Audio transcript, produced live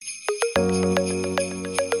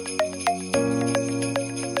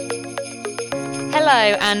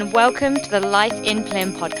and welcome to the Life in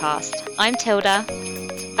Plym podcast. I'm Tilda.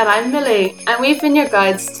 And I'm Millie, and we've been your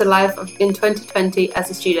guides to life in 2020 as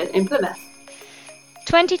a student in Plymouth.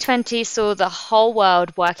 2020 saw the whole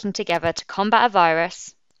world working together to combat a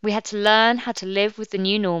virus. We had to learn how to live with the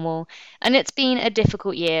new normal, and it's been a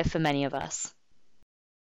difficult year for many of us.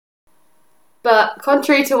 But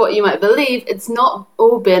contrary to what you might believe, it's not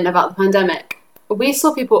all been about the pandemic. We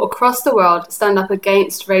saw people across the world stand up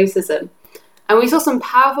against racism, and we saw some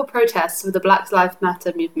powerful protests with the Black Lives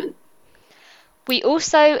Matter movement. We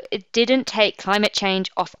also didn't take climate change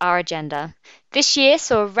off our agenda. This year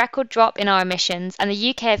saw a record drop in our emissions, and the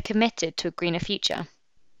UK have committed to a greener future.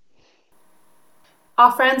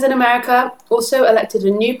 Our friends in America also elected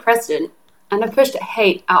a new president and have pushed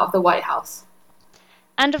hate out of the White House.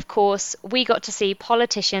 And of course, we got to see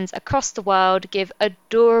politicians across the world give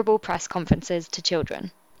adorable press conferences to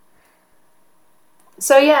children.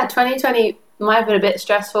 So yeah, 2020 might have been a bit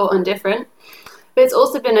stressful and different, but it's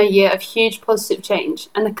also been a year of huge positive change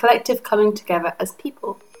and a collective coming together as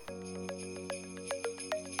people.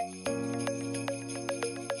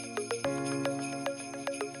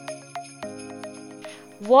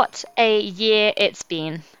 What a year it's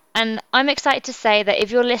been. And I'm excited to say that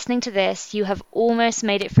if you're listening to this, you have almost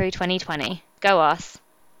made it through 2020. Go us.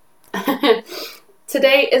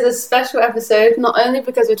 Today is a special episode, not only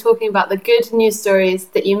because we're talking about the good news stories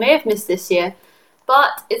that you may have missed this year,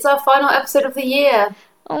 but it's our final episode of the year.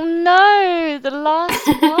 Oh no, the last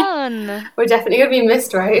one. We're definitely going to be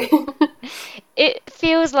missed, right? It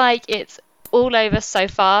feels like it's all over so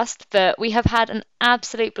fast, but we have had an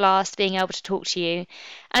absolute blast being able to talk to you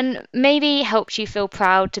and maybe helped you feel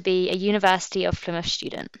proud to be a University of Plymouth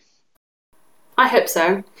student. I hope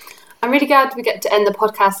so. I'm really glad we get to end the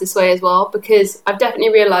podcast this way as well, because I've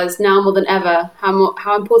definitely realised now more than ever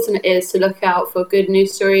how important it is to look out for good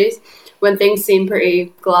news stories when things seem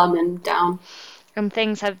pretty glum and down. And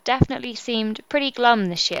things have definitely seemed pretty glum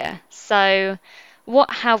this year. So what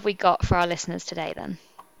have we got for our listeners today then?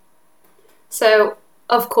 So,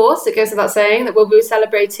 of course, it goes without saying that we'll be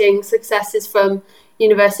celebrating successes from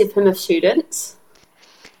University of Plymouth students.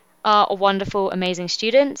 Our wonderful, amazing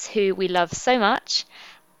students who we love so much.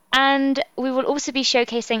 And we will also be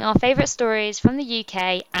showcasing our favourite stories from the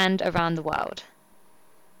UK and around the world.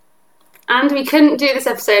 And we couldn't do this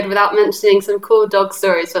episode without mentioning some cool dog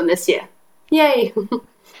stories from this year. Yay!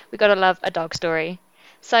 We gotta love a dog story.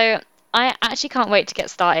 So I actually can't wait to get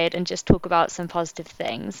started and just talk about some positive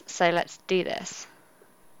things. So let's do this.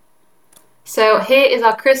 So here is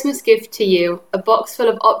our Christmas gift to you, a box full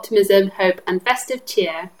of optimism, hope and festive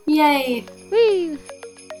cheer. Yay! Woo!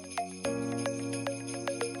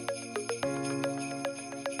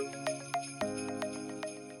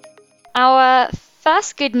 Our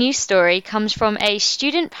first good news story comes from a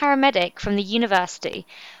student paramedic from the university,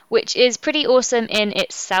 which is pretty awesome in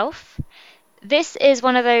itself. This is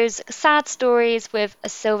one of those sad stories with a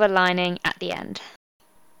silver lining at the end.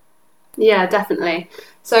 Yeah, definitely.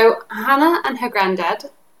 So Hannah and her granddad,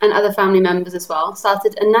 and other family members as well,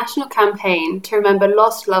 started a national campaign to remember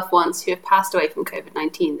lost loved ones who have passed away from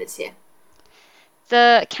COVID-19 this year.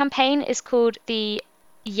 The campaign is called the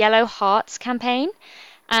Yellow Hearts campaign,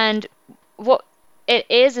 and what it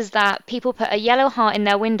is that people put a yellow heart in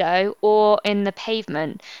their window or in the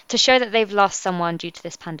pavement to show that they've lost someone due to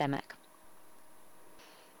this pandemic.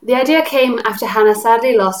 The idea came after Hannah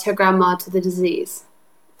sadly lost her grandma to the disease.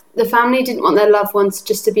 The family didn't want their loved ones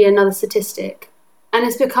just to be another statistic, and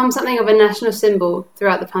it's become something of a national symbol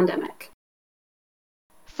throughout the pandemic.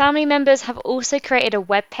 Family members have also created a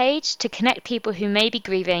web page to connect people who may be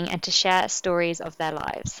grieving and to share stories of their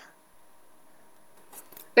lives.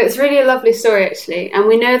 It's really a lovely story actually, and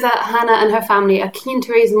we know that Hannah and her family are keen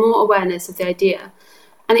to raise more awareness of the idea,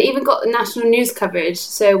 and it even got national news coverage,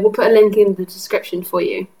 so we'll put a link in the description for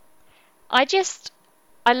you. I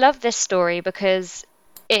love this story because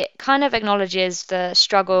it kind of acknowledges the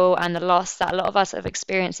struggle and the loss that a lot of us have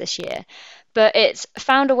experienced this year, but it's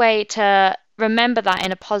found a way to remember that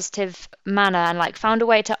in a positive manner and found a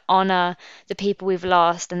way to honour the people we've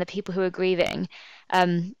lost and the people who are grieving.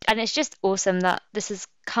 And it's just awesome that this has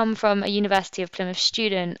come from a University of Plymouth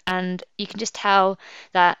student, and you can just tell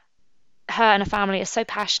that her and her family are so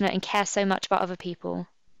passionate and care so much about other people.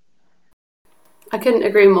 I couldn't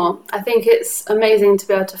agree more. I think it's amazing to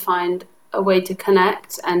be able to find a way to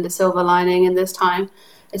connect and a silver lining in this time,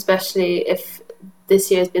 especially if this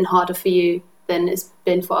year has been harder for you than it's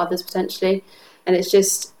been for others potentially. And it's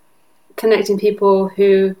just connecting people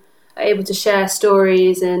who are able to share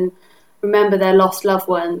stories and remember their lost loved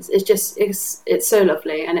ones. It's so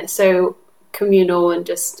lovely, and it's so communal and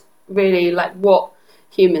just really what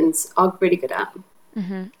humans are really good at.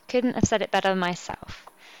 Couldn't have said it better myself.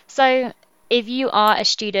 So, if you are a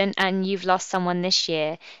student and you've lost someone this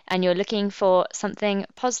year and you're looking for something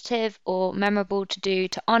positive or memorable to do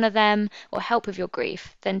to honour them or help with your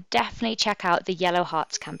grief, then definitely check out the Yellow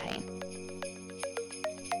Hearts campaign.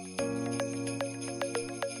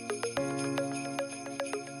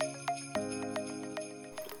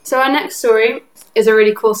 So our next story is a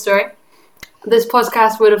really cool story. This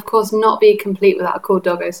podcast would, of course, not be complete without a cool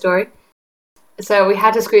doggo story. So we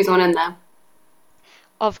had to squeeze one in there.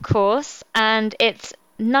 Of course, and it's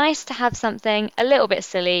nice to have something a little bit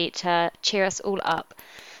silly to cheer us all up.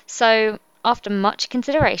 So, after much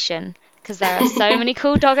consideration, because there are so many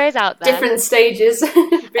cool doggos out there. Different stages.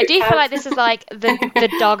 I do feel like this is like the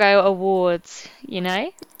Doggo Awards, you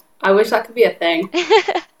know? I wish that could be a thing.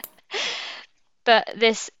 But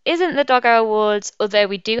this isn't the Doggo Awards, although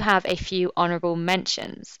we do have a few honourable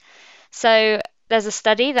mentions. So there's a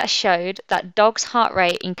study that showed that dogs' heart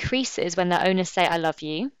rate increases when their owners say, "I love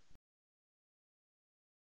you."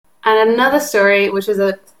 And another story, which is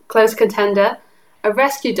a close contender, a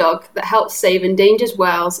rescue dog that helps save endangered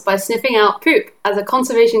whales by sniffing out poop as a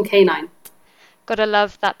conservation canine. Gotta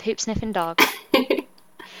love that poop sniffing dog.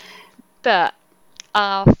 But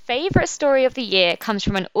our favourite story of the year comes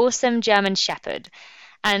from an awesome German Shepherd.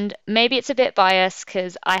 And maybe it's a bit biased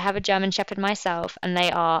because I have a German Shepherd myself and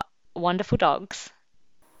they are wonderful dogs.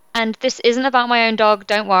 And this isn't about my own dog,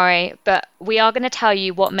 don't worry, but we are going to tell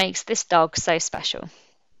you what makes this dog so special.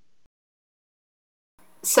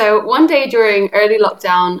 So one day during early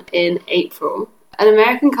lockdown in April, an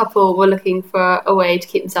American couple were looking for a way to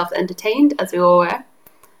keep themselves entertained, as we all were.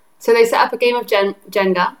 So they set up a game of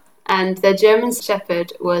Jenga, and their German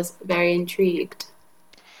Shepherd was very intrigued.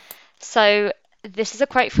 So this is a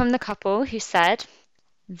quote from the couple who said,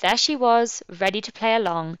 "There she was, ready to play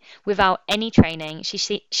along, without any training.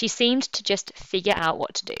 She seemed to just figure out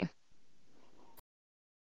what to do."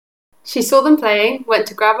 She saw them playing, went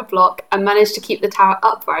to grab a block, and managed to keep the tower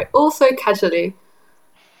upright, all so casually.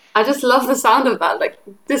 I just love the sound of that. Like,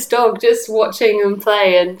 this dog just watching them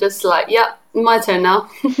play and just like, yep, my turn now.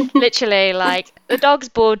 Literally, like, the dog's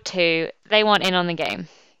bored too. They want in on the game.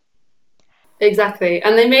 Exactly.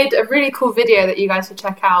 And they made a really cool video that you guys should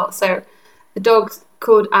check out. So the dog's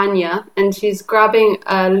called Anya, and she's grabbing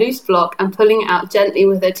a loose block and pulling it out gently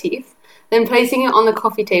with her teeth, then placing it on the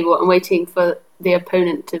coffee table and waiting for the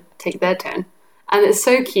opponent to take their turn. And it's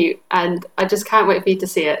so cute, and I just can't wait for you to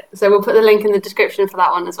see it. So we'll put the link in the description for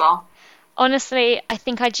that one as well. Honestly, I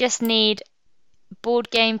think I just need board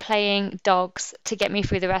game playing dogs to get me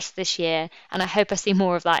through the rest of this year, and I hope I see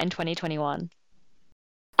more of that in 2021.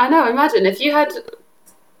 I know, imagine if you had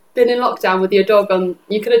been in lockdown with your dog on,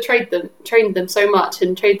 you could have trained them so much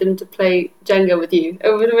and trained them to play Jenga with you. It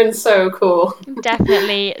would have been so cool.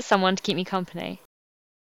 Definitely someone to keep me company.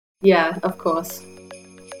 Yeah, of course.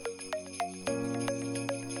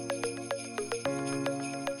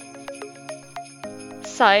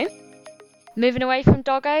 So, moving away from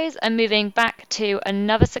doggos and moving back to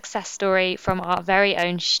another success story from our very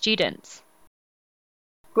own students.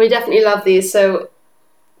 We definitely love these, so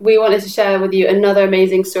we wanted to share with you another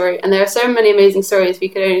amazing story. And there are so many amazing stories, we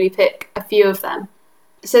could only pick a few of them.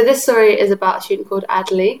 So this story is about a student called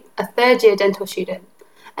Adley, a third-year dental student.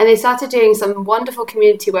 And they started doing some wonderful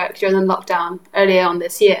community work during the lockdown earlier on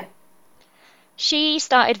this year. She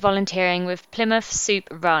started volunteering with Plymouth Soup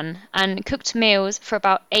Run and cooked meals for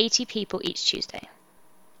about 80 people each Tuesday.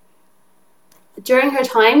 During her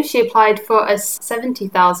time, she applied for a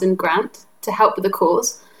 $70,000 grant to help with the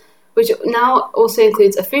cause, which now also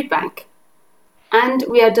includes a food bank. And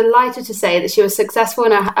we are delighted to say that she was successful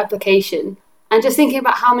in her application. And just thinking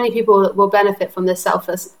about how many people will benefit from this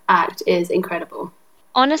selfless act is incredible.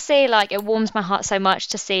 Honestly, like, it warms my heart so much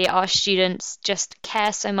to see our students just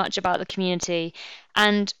care so much about the community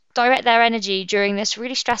and direct their energy during this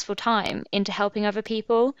really stressful time into helping other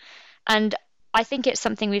people. And I think it's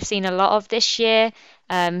something we've seen a lot of this year,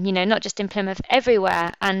 not just in Plymouth,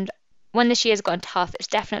 everywhere. And when this year's gotten tough, it's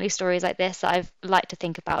definitely stories like this that I've liked to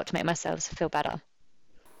think about to make myself feel better.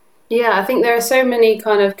 Yeah, I think there are so many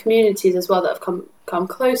kind of communities as well that have come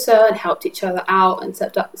closer and helped each other out and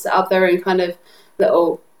set up their own kind of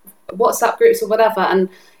little WhatsApp groups or whatever, and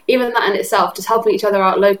even that in itself, just helping each other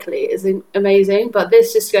out locally, is amazing. But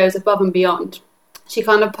this just goes above and beyond. She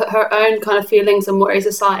kind of put her own kind of feelings and worries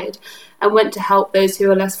aside and went to help those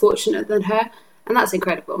who are less fortunate than her, and that's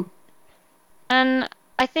incredible. And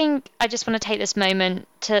I think I just want to take this moment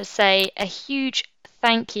to say a huge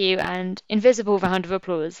thank you and invisible round of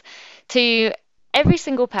applause to every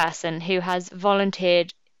single person who has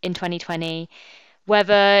volunteered in 2020,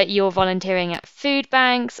 Whether you're volunteering at food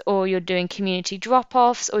banks, or you're doing community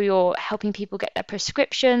drop-offs, or you're helping people get their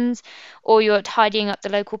prescriptions, or you're tidying up the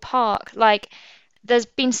local park. Like, there's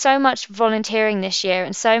been so much volunteering this year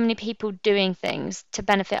and so many people doing things to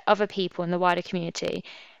benefit other people in the wider community.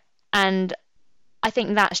 And I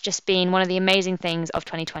think that's just been one of the amazing things of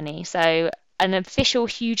 2020. So, an official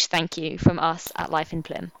huge thank you from us at Life in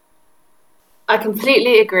Plym. I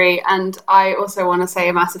completely agree, and I also want to say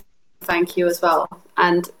a massive thank you as well.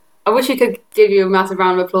 And I wish we could give you a massive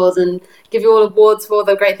round of applause and give you all awards for all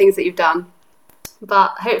the great things that you've done.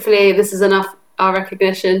 But hopefully this is enough, our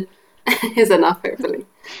recognition is enough, hopefully.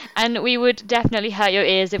 And we would definitely hurt your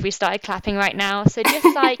ears if we started clapping right now, so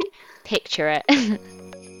just like picture it.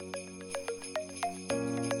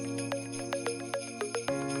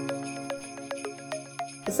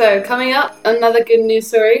 So coming up, another good news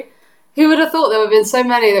story. Who would have thought there would have been so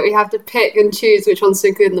many that we have to pick and choose which ones to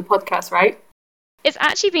include in the podcast, right? It's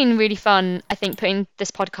actually been really fun, I think, putting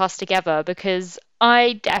this podcast together, because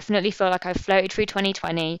I definitely feel like I've floated through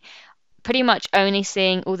 2020 pretty much only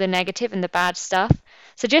seeing all the negative and the bad stuff.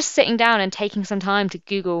 So just sitting down and taking some time to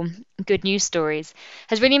Google good news stories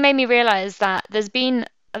has really made me realize that there's been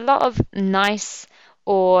a lot of nice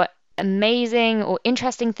or amazing or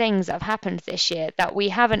interesting things that have happened this year that we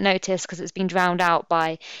haven't noticed because it's been drowned out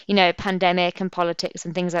by, pandemic and politics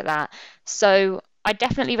and things like that. So I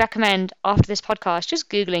definitely recommend after this podcast just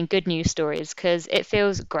Googling good news stories because it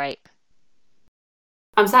feels great.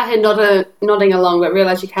 I'm sat here nodding along, but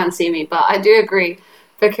realise you can't see me. But I do agree,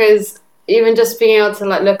 because even just being able to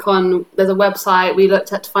look on, there's a website we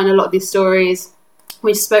looked at to find a lot of these stories.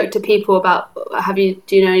 We spoke to people about, do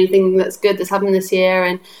you know anything that's good that's happened this year?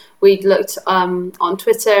 And we looked on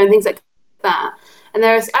Twitter and things like that. And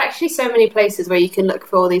there's actually so many places where you can look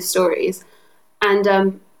for all these stories,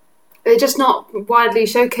 and they're just not widely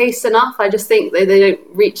showcased enough. I just think they don't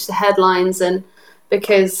reach the headlines, and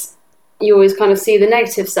because you always kind of see the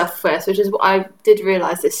negative stuff first, which is what I did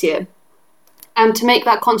realise this year. And to make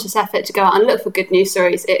that conscious effort to go out and look for good news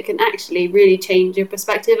stories, it can actually really change your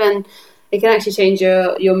perspective, and it can actually change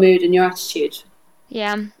your mood and your attitude.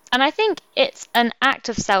 Yeah, and I think it's an act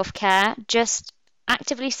of self-care, just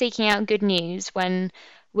actively seeking out good news when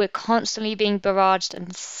we're constantly being barraged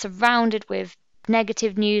and surrounded with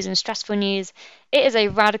negative news and stressful news. It is a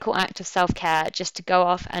radical act of self-care just to go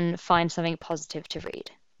off and find something positive to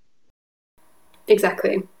read.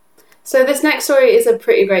 Exactly. So this next story is a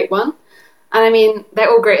pretty great one. And I mean, they're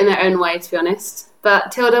all great in their own way, to be honest.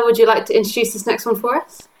 But Tilda, would you like to introduce this next one for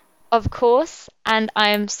us? Of course, and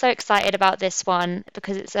I'm so excited about this one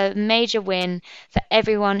because it's a major win for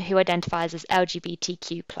everyone who identifies as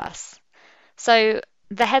LGBTQ+. So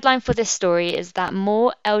the headline for this story is that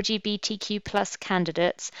more LGBTQ+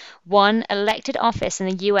 candidates won elected office in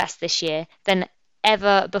the US this year than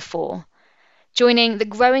ever before. Joining the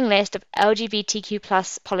growing list of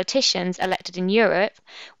LGBTQ+ politicians elected in Europe,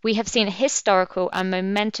 we have seen a historical and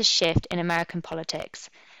momentous shift in American politics,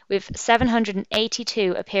 with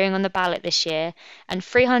 782 appearing on the ballot this year and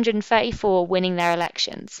 334 winning their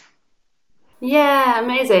elections. Yeah,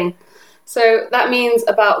 amazing. So that means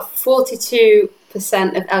about 42%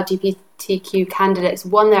 of LGBTQ candidates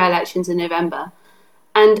won their elections in November.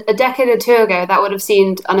 And a decade or two ago, that would have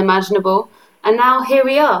seemed unimaginable. And now here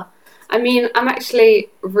we are. I mean, I'm actually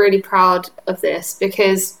really proud of this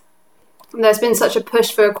because there's been such a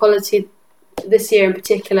push for equality this year in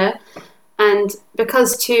particular. And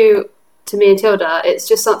because to me and Tilda, it's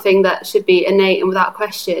just something that should be innate and without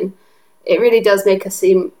question, it really does make us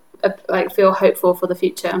feel hopeful for the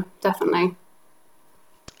future, definitely.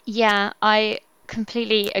 Yeah, I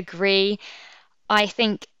completely agree. I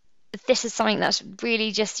think this is something that's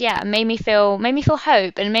really just made me feel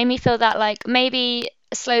hope and made me feel that maybe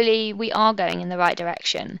slowly we are going in the right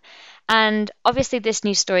direction. And obviously this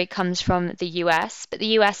news story comes from the US, but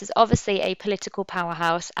the US is obviously a political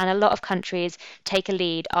powerhouse and a lot of countries take a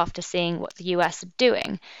lead after seeing what the US are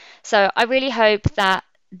doing. So I really hope that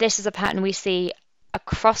this is a pattern we see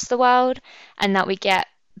across the world and that we get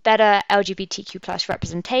better LGBTQ+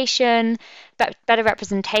 representation, better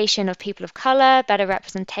representation of people of colour, better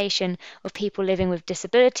representation of people living with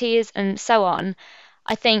disabilities, and so on.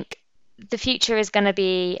 I think the future is going to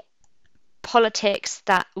be politics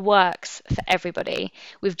that works for everybody.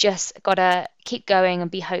 We've just got to keep going and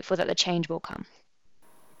be hopeful that the change will come.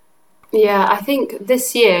 Yeah, I think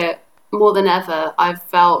this year, more than ever, I've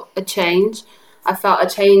felt a change. I felt a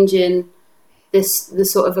change in the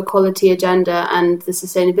sort of equality agenda and the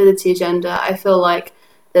sustainability agenda. I feel like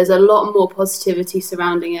there's a lot more positivity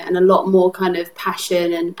surrounding it and a lot more kind of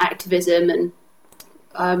passion and activism and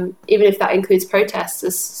even if that includes protests,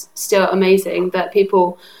 is still amazing that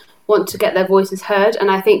people want to get their voices heard. And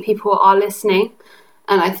I think people are listening.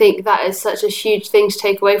 And I think that is such a huge thing to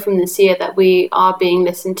take away from this year, that we are being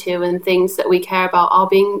listened to and things that we care about are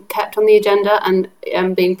being kept on the agenda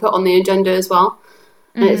and being put on the agenda as well.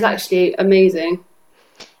 And it's actually amazing.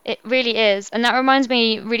 It really is. And that reminds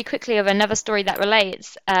me really quickly of another story that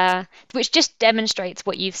relates, which just demonstrates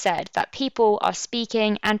what you've said, that people are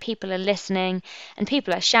speaking and people are listening and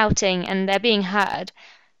people are shouting and they're being heard.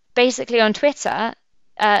 Basically, on Twitter,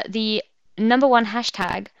 the number one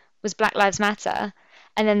hashtag was Black Lives Matter.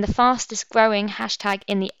 And then the fastest growing hashtag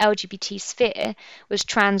in the LGBT sphere was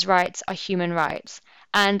trans rights are human rights.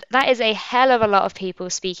 And that is a hell of a lot of people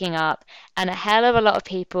speaking up and a hell of a lot of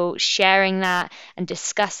people sharing that and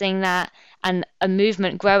discussing that and a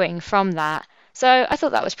movement growing from that. So I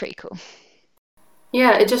thought that was pretty cool.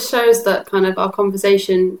 Yeah, it just shows that kind of our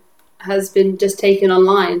conversation has been just taken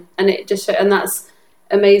online, and and that's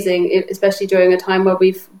amazing, especially during a time where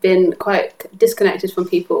we've been quite disconnected from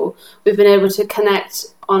people. We've been able to connect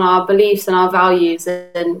on our beliefs and our values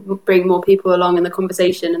and bring more people along in the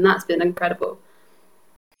conversation, and that's been incredible.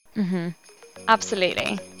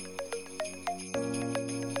 Absolutely.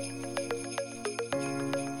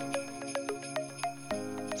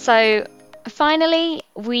 So finally,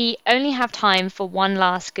 we only have time for one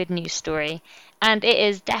last good news story, and it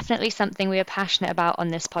is definitely something we are passionate about on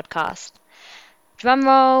this podcast. Drum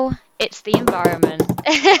roll, it's the environment.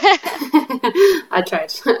 I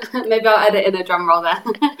tried. Maybe I'll edit in a drum roll there.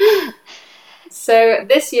 So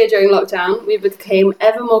this year during lockdown, we became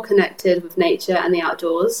ever more connected with nature and the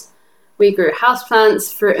outdoors. We grew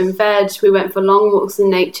houseplants, fruit and veg, we went for long walks in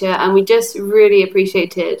nature, and we just really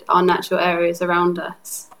appreciated our natural areas around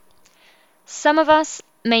us. Some of us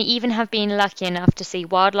may even have been lucky enough to see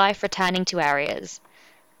wildlife returning to areas.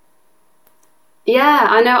 Yeah,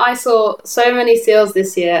 I know I saw so many seals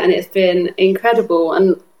this year and it's been incredible.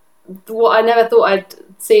 And what I never thought I'd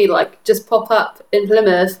see like just pop up in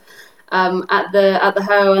Plymouth at the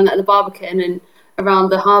Hoe and at the Barbican and around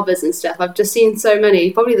the harbours and stuff. I've just seen so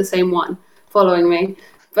many, probably the same one following me.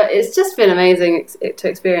 But it's just been amazing to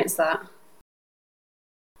experience that.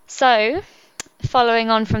 So, following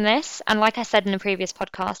on from this, and like I said in a previous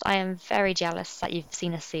podcast, I am very jealous that you've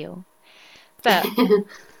seen a seal. But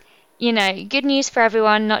good news for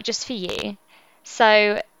everyone, not just for you.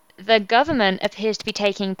 So the government appears to be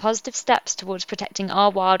taking positive steps towards protecting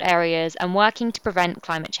our wild areas and working to prevent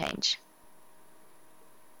climate change.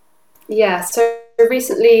 Yeah, so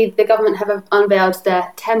recently the government have unveiled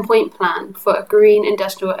their 10-point plan for a green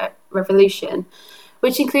industrial revolution,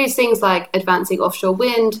 which includes things like advancing offshore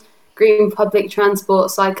wind, green public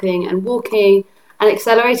transport, cycling and walking, and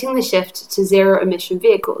accelerating the shift to zero-emission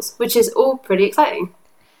vehicles, which is all pretty exciting.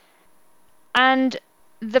 And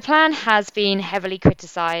the plan has been heavily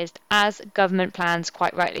criticised, as government plans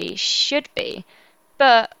quite rightly should be.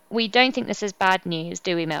 But we don't think this is bad news,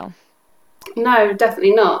 do we, Mel? No,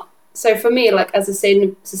 definitely not. So for me, like as a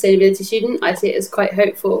sustainability student, I see it as quite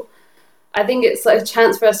hopeful. I think it's like a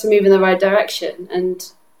chance for us to move in the right direction and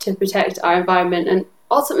to protect our environment and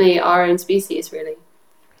ultimately our own species, really.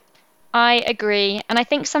 I agree, and I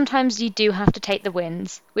think sometimes you do have to take the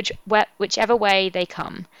wins, whichever way they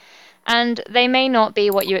come. And they may not be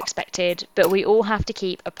what you expected, but we all have to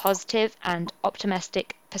keep a positive and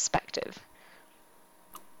optimistic perspective.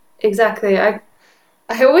 Exactly. I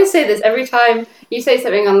always say this every time you say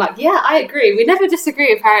something, I'm like, yeah, I agree. We never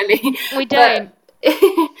disagree, apparently. We don't.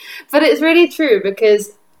 But it's really true,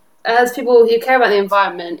 because as people who care about the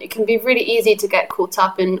environment, it can be really easy to get caught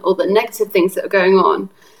up in all the negative things that are going on.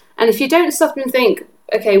 And if you don't stop and think,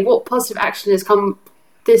 okay, what positive action has come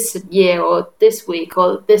this year or this week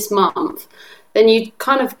or this month, then you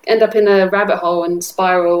kind of end up in a rabbit hole and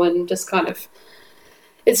spiral and just kind of,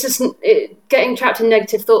 it's just getting trapped in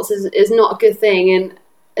negative thoughts is not a good thing. And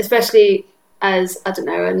especially as, I don't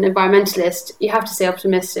know, an environmentalist, you have to stay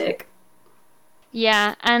optimistic.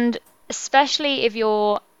 Yeah, and especially if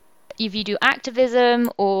you do activism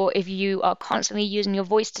or if you are constantly using your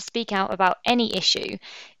voice to speak out about any issue,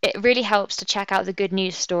 it really helps to check out the good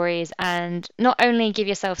news stories and not only give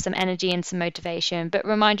yourself some energy and some motivation, but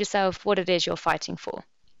remind yourself what it is you're fighting for.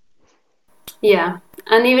 Yeah,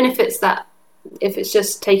 and even if it's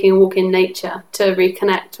just taking a walk in nature to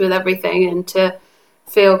reconnect with everything and to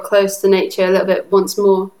feel close to nature a little bit once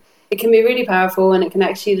more, it can be really powerful, and it can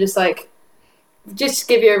actually just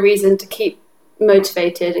give you a reason to keep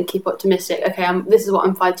motivated and keep optimistic. Okay, this is what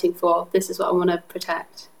I'm fighting for. This is what I want to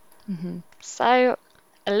protect. Mm-hmm. So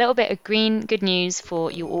a little bit of green good news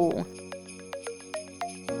for you all.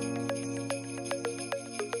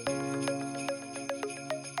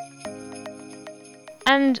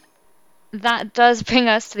 And that does bring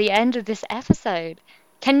us to the end of this episode.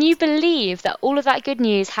 Can you believe that all of that good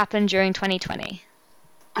news happened during 2020?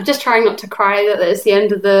 I'm just trying not to cry that it's the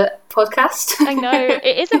end of the podcast. I know,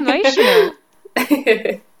 it is emotional.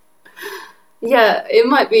 Yeah, it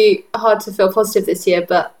might be hard to feel positive this year,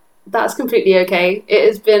 but that's completely okay. It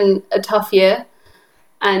has been a tough year,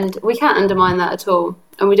 and we can't undermine that at all.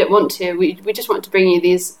 And we don't want to. We just want to bring you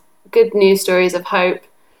these good news stories of hope,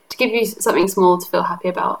 to give you something small to feel happy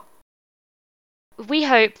about. We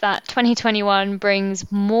hope that 2021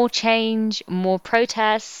 brings more change, more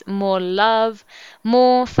protests, more love,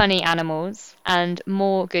 more funny animals, and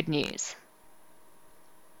more good news.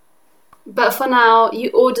 But for now, you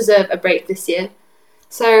all deserve a break this year.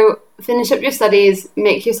 So finish up your studies,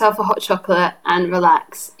 make yourself a hot chocolate, and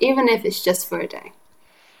relax, even if it's just for a day.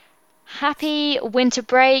 Happy winter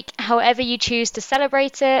break, however you choose to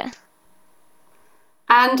celebrate it.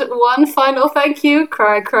 And one final thank you,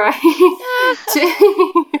 cry.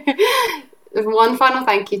 One final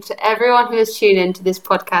thank you to everyone who has tuned into this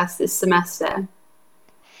podcast this semester.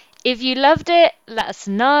 If you loved it, let us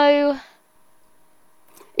know.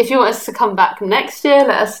 If you want us to come back next year,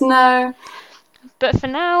 let us know. But for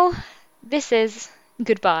now, this is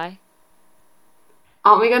goodbye.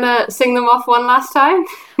 Aren't we going to sing them off one last time?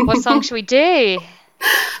 What song should we do?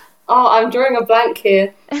 Oh, I'm drawing a blank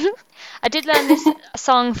here. I did learn this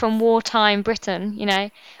song from wartime Britain, you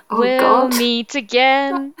know. Oh, we'll God. meet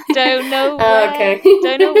again. Don't know when. Okay.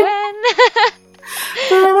 Don't know when.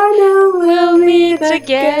 But I know We'll meet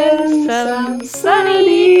again some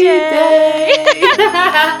sunny day.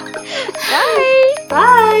 Bye.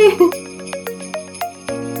 Bye.